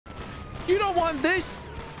You don't want this.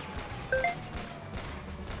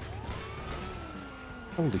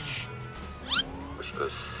 Holy sh. We should go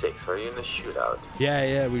 6. Are you in the shootout?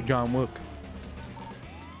 Yeah, we John Wick.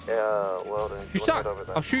 Yeah, well then. You suck.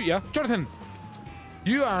 I'll shoot you. Jonathan,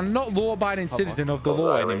 you are not law-abiding citizen of the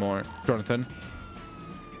law anymore, Jonathan.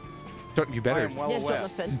 You better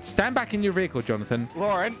stand back in your vehicle, Jonathan.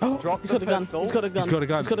 Lauren, drop the pistol. He's got a gun. He's got a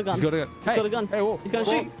gun. He's got a gun. He's got a gun. He's got a gun. Hey, he's gonna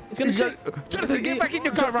shoot. He's gonna shoot. Jonathan, get back in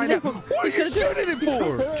your car right now. What are you shooting it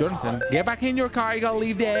for? Jonathan, get back in your car. You gotta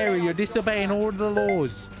leave the area. You're disobeying all the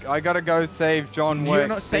laws. I gotta go save John Wick. You're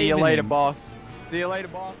not See you saving later, him. boss. See you later,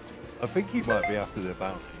 boss. I think he might be after the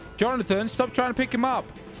bounty. Jonathan, stop trying to pick him up.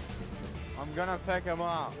 I'm gonna pick him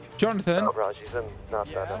up. Jonathan. Oh, bro, she's in not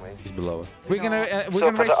that on me. He's below us. We're gonna So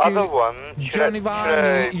arrest for the other you. one, Johnny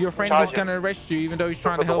Vine, your friend is gonna arrest you, even though he's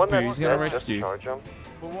trying to help you. He's gonna arrest you. Charge him.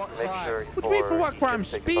 For what Make crime? sure What do you mean for what crime?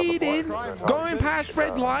 Speeding, going past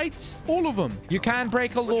red lights, all of them. You can't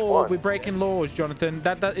break a law with breaking laws, Jonathan.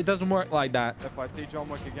 That it doesn't work like that. If I see John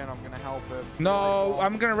Wick again, I'm gonna help him. No,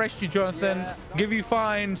 I'm gonna arrest you, Jonathan. Yeah. Give you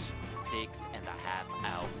fines. 6.5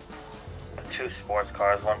 out. 2 sports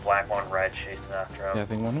cars, 1 black, 1 red, chasing after him. Yeah, I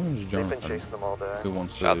think one of them is They've been Jonathan. chasing them all day. Who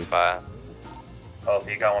wants Shots to? fired. Oh,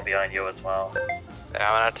 you got one behind you as well.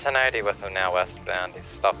 Yeah, I'm on a 1080 with him now westbound. He's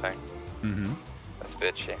stopping. Mm-hmm.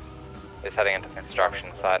 Vespucci. He's heading into construction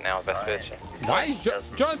site now, Vespucci. Why is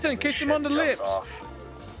Jonathan? Kiss him on the lips.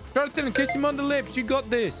 Jonathan, kiss him on the lips. You got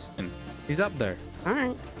this. He's up there. All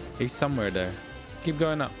right. He's somewhere there. Keep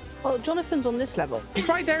going up. Well, Jonathan's on this level. He's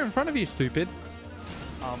right there in front of you, stupid.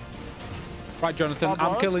 Right, Jonathan,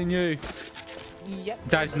 I'm killing you. Yep.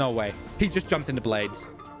 There's no way. He just jumped in the blades.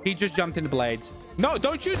 He just jumped in the blades. No,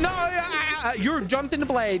 don't you? No, you're jumped in the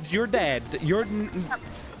blades. You're dead. You're...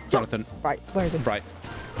 Jonathan. Right, where is he? Right.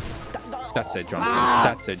 That's it, Jonathan.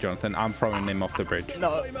 That's it, Jonathan. I'm throwing him off the bridge.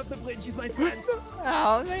 No.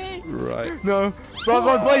 Right. No.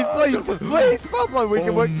 Pablo, please. Pablo, we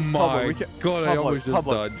can work. Oh my God, I almost just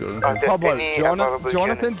died, Jonathan. Pablo,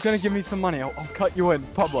 Jonathan's gonna give me some money. I'll cut you in.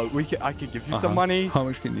 Pablo, I could give you some money. How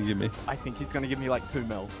much can you give me? I think he's gonna give me like 2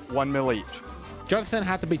 mil. 1 mil each. Jonathan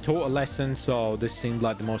had to be taught a lesson, so this seemed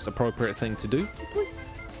like the most appropriate thing to do.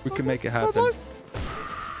 We can make it happen.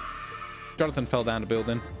 Jonathan fell down the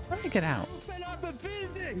building. How did he get out?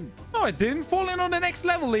 No, I didn't. Fall in on the next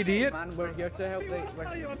level, idiot. Man, we're here to help.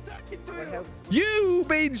 You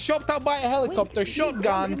being shot out by a helicopter,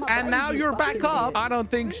 shotgun, and now you're back up? I don't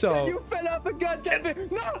think so. You fell off a goddamn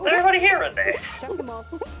bit. No! Is everybody here in there? Jump him off.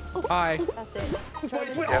 Hi. That's it.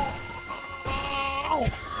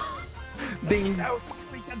 Ding.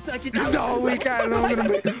 We can take it. No, we can't. I'm gonna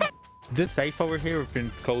be... This safe over here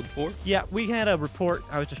in code 4? Yeah, we had a report.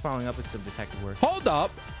 I was just following up with some detective work. Hold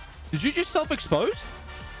up. Did you just self-expose?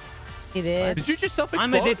 He did. Did you just self-expose?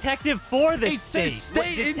 I'm a detective for the It state. says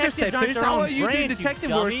state interceptors. How are you doing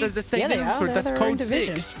detective work? Says the state interceptor. That's code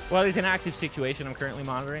 6. Well, there's an active situation I'm currently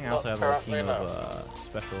monitoring. I also have a team of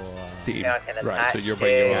special team. Yeah, Right, so you're by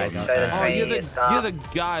your own. Oh, you're the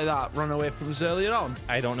guy that ran away from us earlier on.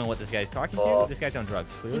 I don't know what this guy's talking to. This guy's on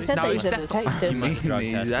drugs, clearly. He said that he's a detective. He must have drug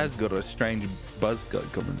He tested. has got a strange buzz cut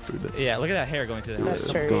coming through there. Yeah, look at that hair going through the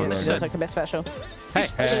That's true. Yeah, he does like a bit special. Hey,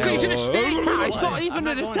 He's creating a snake car. He's not even a I'm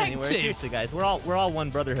not going anywhere. detective. Seriously, guys, we're all one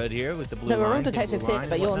brotherhood here with the blue No, we're all line, detectives blue here, line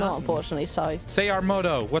but and you're not, whatnot. unfortunately, so... Say our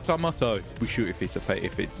motto. What's our motto? We shoot if it's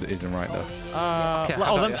if it isn't right, though.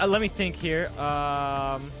 Let me think here.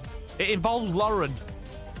 It involves Lauren.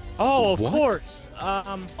 Oh, of What? course.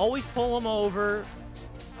 Always pull them over.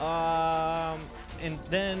 And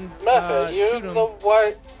then shoot them.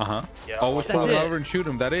 Uh-huh. Yeah, Always that's pull him it. over and shoot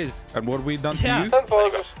him. That is. And what have we done Yeah. to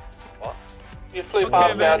you? You flew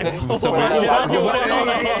past me, I So what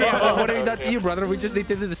have What we done to you, brother? We just need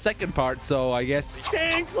to do the second part, so I guess...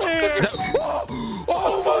 Stand clear!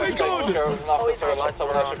 Oh my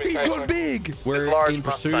God! He's gone big! We're large in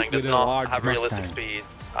pursuit Mustang with does a not large have realistic Mustang. speed.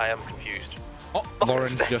 I am confused. Oh,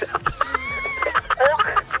 Lauren's just...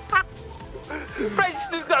 French,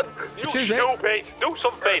 you Excuse me? stupid! Do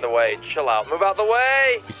something! Out the way, chill out, move out the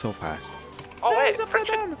way! He's so fast. Oh wait, he's upside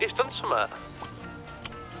down. he's done something.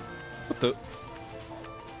 What the...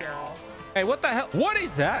 Hey, what the hell? What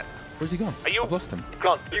is that? Where's he gone? Are you- I've lost him.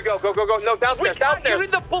 Come on, you go. No, downstairs, downstairs! You're in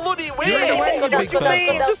the bloody way! You're in the way, you big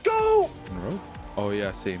bug. Just go! On the road? Oh yeah,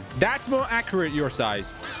 I see him. That's more accurate, your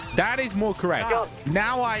size. That is more correct.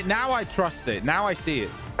 Now I trust it. Now I see it.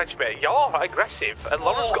 French mate, you're aggressive. And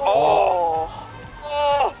Lauren's oh!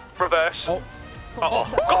 Reverse. Oh.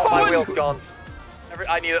 Oh, my wheel's gone.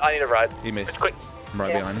 I need a ride. He missed. It's quick. I'm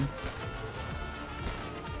right behind him.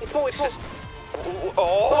 It's just...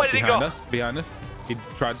 Oh, where did he go? Behind us. He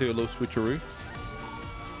tried to do a little switcheroo.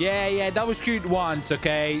 Yeah, that was cute once,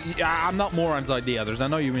 okay? I'm not morons like the others. I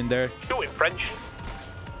know you in there. Doing French.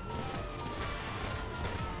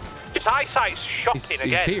 His eyesight's shocking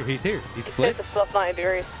again. He's here. He's flipped. It's a 90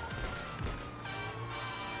 degrees.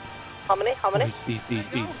 How many? He's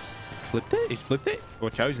flipped it. He's flipped it.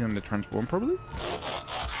 Watch out, he's going to transform probably.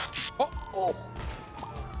 Oh.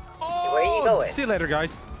 Where are you going? See you later,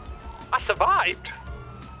 guys. I survived.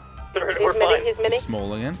 He's mini. He's mini.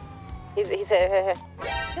 Small again. He's here.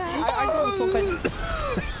 I got small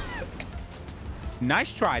fish.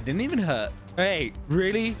 Nice try. Didn't even hurt. Hey,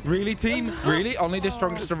 really, team? Really? Only the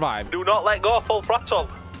strongest survive. Do not let go, full throttle.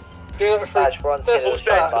 This is I've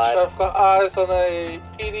got eyes on a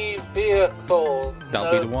PD vehicle.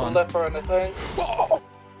 That'll be the one. For anything.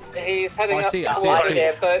 He's heading I see.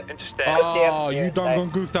 Interesting. Oh, you done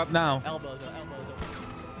goofed up now. Elbows up.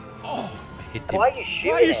 Oh, I hit him. Why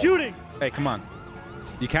are you shooting? Hey, come on.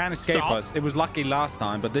 You can't escape us. It was lucky last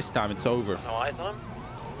time, but this time it's over. No eyes on him?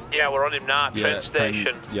 Yeah, we're on him now, train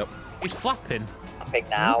station. Yep. He's flapping. I think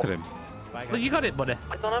now. Look at him. Look, you got it, buddy.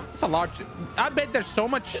 Eyes on him? It's a large... I bet there's so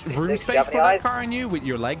much room space for that car in you with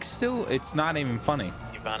your legs still. It's not even funny.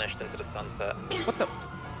 You vanished into the sunset. What the...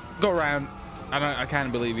 Go around. I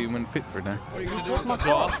can't believe you went fit for that.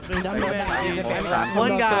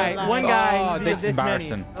 One guy. Oh, this is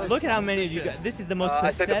embarrassing. Look at how many of you got. This is the most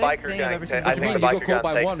I think the pathetic biker thing gang I've ever seen. What do you mean? You got caught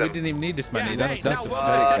by one. We didn't even need this many. That's the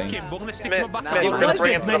pathetic thing. We're gonna stick him back It was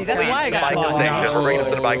this many. That's why I got caught.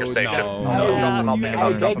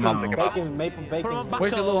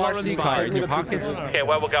 Where's the little RC car in your pockets? Okay,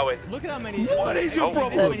 where we're going? Look at how many. What is your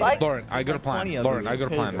problem? Lauren, I got a plan.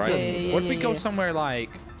 Right? What if we go somewhere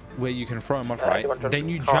like where you can throw him off, right? Then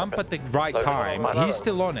you jump at the right time. He's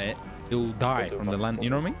still on it. He'll die from the land. You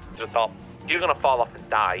know what I mean? To the top. You're gonna fall off and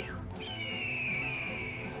die.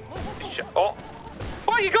 Oh,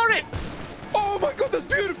 you got it! Oh my god, that's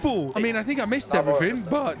beautiful! I mean, I think I missed everything,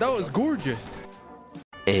 but that was gorgeous.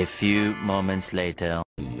 A few moments later.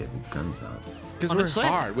 Yeah, guns out. Because we're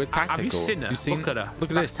hard, we're tactical. Have you seen her? Look at her.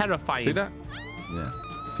 Look at That's this. terrifying. See that? Yeah.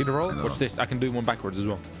 See the roll? Watch this. I can do one backwards as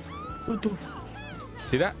well.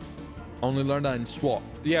 See that? Only learned that in SWAT.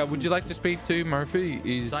 Yeah, would you like to speak to Murphy?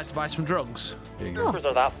 He's like to buy some drugs. Numbers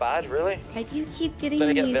are that bad, really? Why do you keep getting They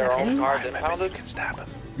me? get their own cars impounded. You can stab him.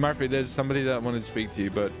 Murphy, there's somebody that wanted to speak to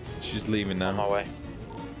you, but she's leaving now. On my way.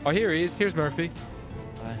 Oh, here he is. Here's Murphy.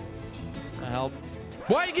 Hi. Can I help?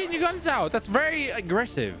 Why are you getting your guns out? That's very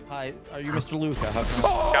aggressive. Hi, are you Mr. Luca? How can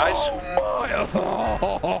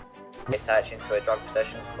Oh, Get attached into a drug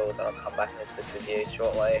possession code, and I'll come back and assist with you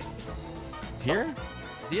shortly. Here?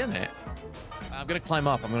 Is he in it? I'm gonna climb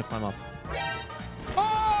up.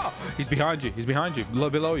 Oh! He's behind you.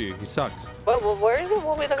 Below you. He sucks. Where is it?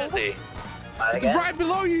 What way Where is he? Right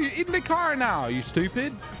below you, in the car now, you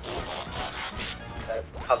stupid.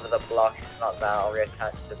 Cover the block. It's not that. I'll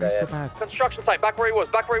reattach to That's so the bad. Construction site, back where he was.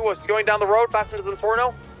 He's going down the road, back into the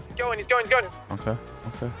Inferno. He's going. Okay.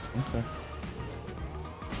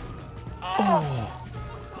 Oh,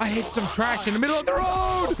 I hit some trash in the middle of the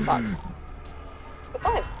road.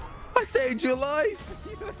 I saved your life.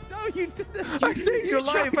 No, you didn't. I saved your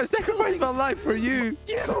life. I sacrificed my life for you.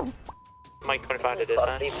 Mike 25 to this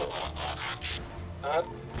time.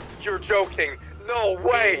 You're joking. No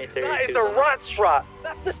way. That is a rat's trap.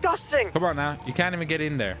 That's disgusting. Come on now. You can't even get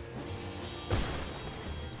in there.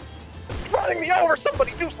 He's running me over.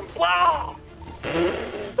 Somebody do some blah.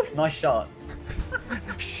 nice shots.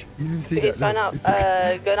 You didn't see He's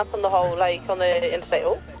that. going up on the whole, like on the interstate.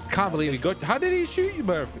 Oh. Can't believe he got. How did he shoot you,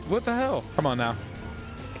 Murphy? What the hell? Come on now.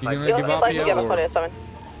 You gonna You're give up like, here? give up on Or... it, Simon.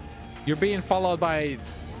 You're being followed by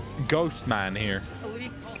Ghost Man here.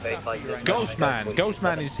 Ghost Man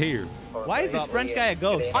is here. Why is this French guy a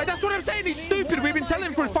ghost? That's what I'm saying. He's stupid. We've been telling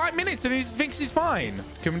him for 5 minutes and he thinks he's fine.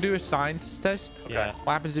 Can we do a science test? Yeah.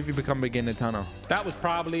 What happens if you become big in the tunnel? That was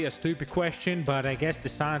probably a stupid question, but I guess the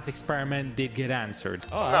science experiment did get answered.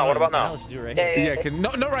 Oh, no, what about now? Not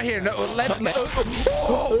right here. No,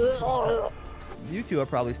 You two are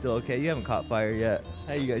probably still okay. You haven't caught fire yet.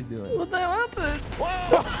 How you guys doing? What the hell happened?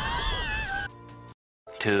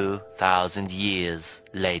 2,000 years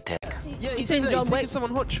later. Yeah, he's taking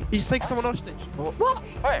someone hostage. He's taking someone hostage. What?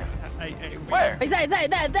 Where? Where? He's there. There.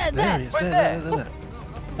 Behind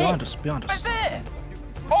us. Where's there?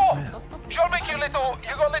 Oh, John Wick, you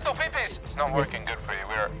got little peepees. It's not working good for you.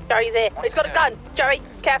 Jerry's there. He's got a gun. Jerry,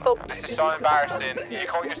 careful. This is so embarrassing. You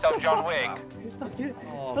call yourself John Wick?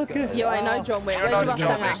 Yo, I know John Wick. You're Where's not your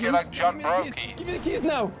John bus Wick. You're like John Brokey. Give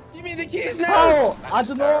me the keys now. No, I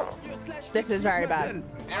don't know. This is very bad.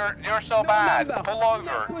 You're so bad. Pull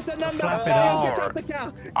over. Flap it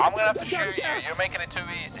off. I'm gonna have to shoot you. You're making it too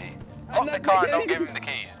easy. Lock the car and don't give him the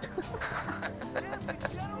keys.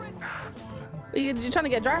 You trying to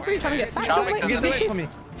get driver? You trying to get fat?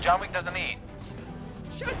 John Wick doesn't eat.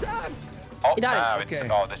 Shut up! Oh, You don't. no, it's,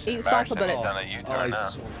 oh, this is Eat embarrassing. sniper He's bullets. done a U-turn now.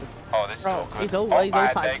 Oh, this is Bro, all good. he's all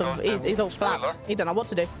types of. He's all flat. He don't know what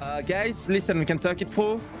to do. Guys, listen, we can talk it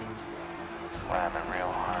through. Ramming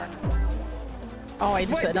real hard. Oh, he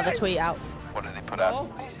just put another tweet out. What did he put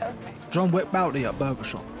out? Please help me. John Wick Bounty at Burger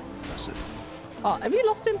Shop. That's it. Oh, have you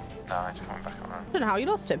lost him? No, he's coming back around. I don't know how you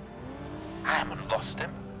lost him. I haven't lost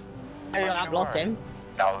him. I've lost him.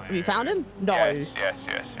 No. Have you found him? No. Yes.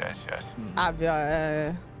 Have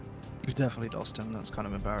you? You've definitely lost him. That's kind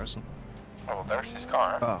of embarrassing. Oh, there's his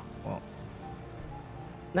car. Oh, well.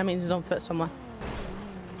 That means he's on foot somewhere.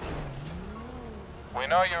 We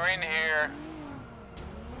know you're in here.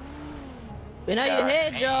 We know you're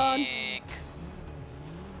here, John.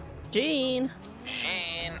 Jean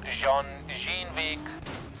Vic.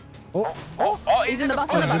 Oh, he's in the bus,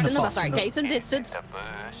 in the bus. Alright, get some distance.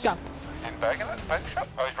 Let's go. He's in Bergen shop?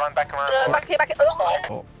 Oh, he's run back around. Back here.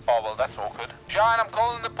 Oh, well, that's awkward. John, I'm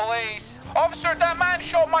calling the police. Officer, that man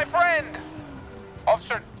shot my friend.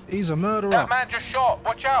 Officer. He's a murderer. That man just shot.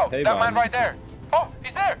 Watch out. Hey, that man right there. Oh,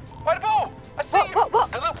 he's there. By the boat. I see you.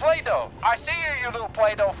 The little Play-Doh. I see you, you little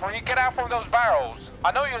Play-Doh freak. Get out from those barrels.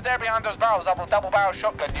 I know you're there behind those barrels. I will double barrel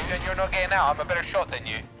shotgun you, and you're not getting out. I'm a better shot than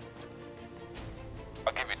you.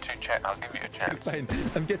 I'll give you a chance. Fine.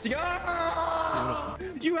 I'm getting.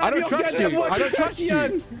 I don't trust you.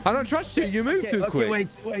 I don't trust you. You move too quick.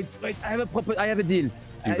 Wait. I have a deal.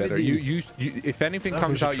 You better. You. If anything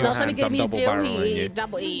comes out your Also, he hands, gave I'm me a double deal. barreling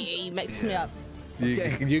you. He mixed me up.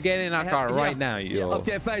 You get in that car right now. You.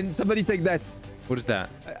 Okay, fine. Somebody take that. What is that?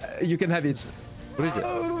 You can have it. What is it?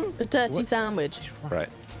 A dirty sandwich. Right.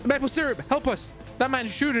 Maple syrup, help us. That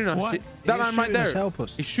man's shooting us. What? That man right there. Help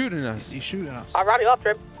us. He's shooting us. He's shooting us. I'm running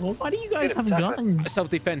after him. Well, why do you guys have guns?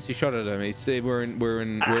 Self-defense. He shot at him. He's He's got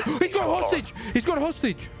a hostage. He's got a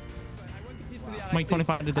hostage. Mike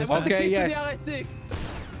 25 to this. Okay, yes.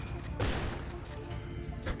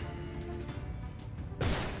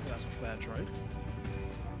 That's a fair trade.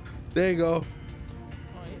 There you go.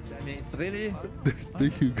 It's really.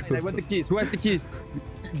 There you go. I want the keys. Who has the keys?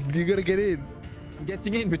 You gotta get in. I'm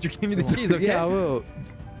getting in, but you give me the keys, okay? Yeah, I will.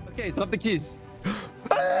 Okay, drop the keys.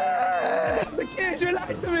 The keys, you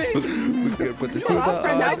lied to me! We're gonna put the You're our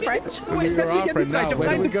friend now, French. You're our friend now. When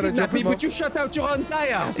are we gonna drop him But you shut out your own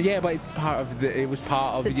tires! Yeah, but it's part of the. It was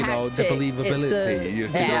part of It's a you know the tactic. believability. You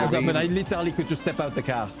see yeah. what I mean? But I literally could just step out the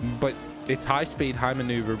car. But it's high speed, high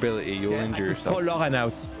maneuverability. You'll injure yourself. Throw Lauren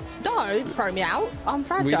out. Don't throw me out. I'm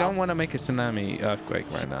fragile. We don't want to make a tsunami earthquake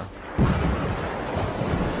right now.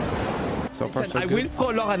 So far, so I good. will throw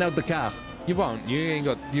Lauren out the car. You won't. You ain't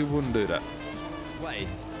got. You wouldn't do that. Why?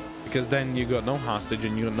 Because then you got no hostage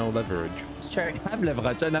and you got no leverage. It's true. I have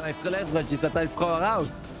leverage. And if the leverage is that I'll throw her out.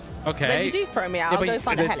 Okay. When you do throw me out, I'll go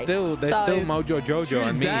find a heli. There's still Mojo Jojo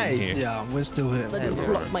and me in here. Yeah, we're still here. I just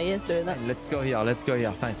blocked my ears doing that. Let's go here.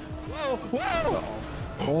 Fine. Whoa!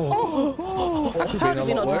 Oh, That could how be a did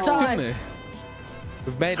we lot not worse, die? couldn't it?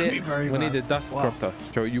 We've made it. We need a dust crofter.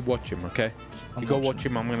 Joe, you watch him, okay? You go watch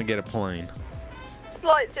him. I'm gonna get a plane.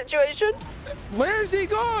 Flight situation. Where is he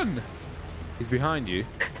gone? He's behind you.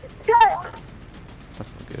 Yeah.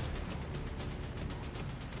 That's not good.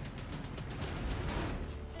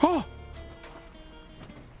 Oh!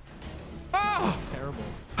 Ah! Terrible.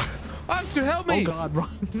 Officer, help me! Oh God, run!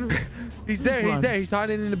 He's there. He's there. He's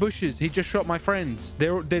hiding in the bushes. He just shot my friends.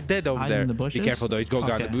 They're dead over Hiding there. in the bushes? Be careful though. He's got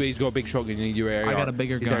gun. Okay. He's got a big shotgun in your area. I got a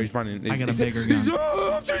bigger He's gun. There, he's running. I got a bigger gun.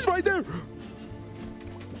 Officer, he's right there.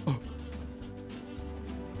 Oh.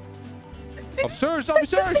 Officers!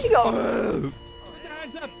 Oh.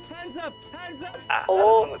 Hands up!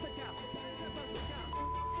 Oh.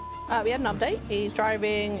 We had an update. He's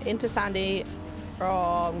driving into Sandy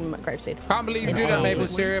from Grapeseed. Can't believe you do that, maple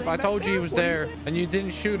syrup. I told you he was there, and you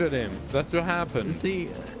didn't shoot at him. That's what happened. See,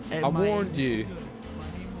 I warned you.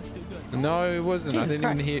 No, it wasn't. Jesus I didn't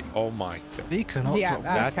even Christ. hear. Oh my God. He cannot Yeah, drop.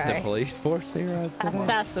 That's the okay. police force here.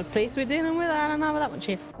 That's the police we're dealing with. I don't know about that one,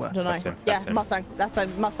 Chief. I don't know. That's him, that's Yeah, him. Mustang. That's a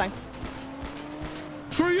Mustang.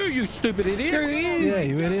 Screw you, you stupid idiot. Screw you. Yeah,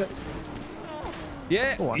 you idiots.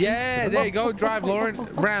 Yeah, Oh, I yeah, there you go. Drive, Lauren.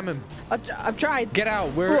 Ram him. I've tried. Get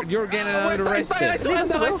out. You're getting I arrested.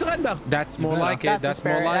 surrender. That's more like it. That's the That's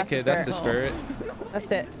more spirit, like that's it. the That's the spirit.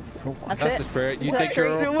 That's it. That's it. the spirit. You Is think that you're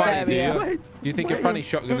all true? funny, do Yeah, you? You think you're funny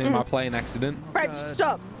shotgunning my plane accident? French,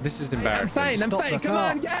 stop. This is embarrassing. I'm Stop fine. the Come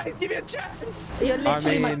car. on, guys, give me a chance. You're I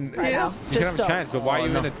literally mean, right now. you Just can have stop. a chance, but why are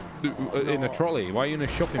you in a trolley? Why are you in a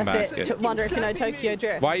shopping That's basket? it. Wonder if you know Tokyo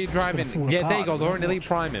Drift. Why are you driving? Yeah, there you go, Lauren. Elite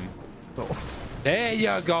prime him. There you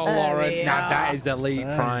go, Lauren. Now that is elite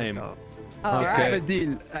prime. All Okay. right. I have a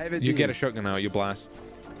deal. I have a deal. You get a shotgun now, you blast.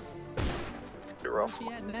 Where's he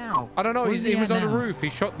at now? I don't know. Where's He was at on the now? roof. He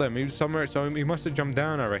shot them. He was somewhere. So he must have jumped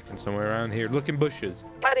down, I reckon, somewhere around here. Look in bushes.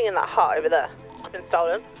 Hiding in that hut over there. It's been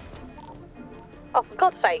stolen. Oh, for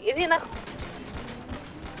God's sake, is he in that?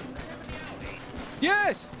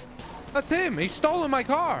 Yes! That's him. He's stolen my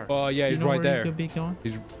car. Oh, yeah, he's You know right where he there. could be going?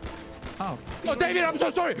 He's... Oh. Oh, David, I'm so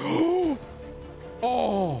sorry. Oh.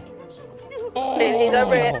 Oh. He's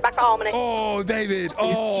over here, back at Harmony. Oh, David.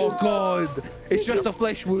 Oh, God. It's just a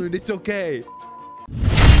flesh wound. It's okay.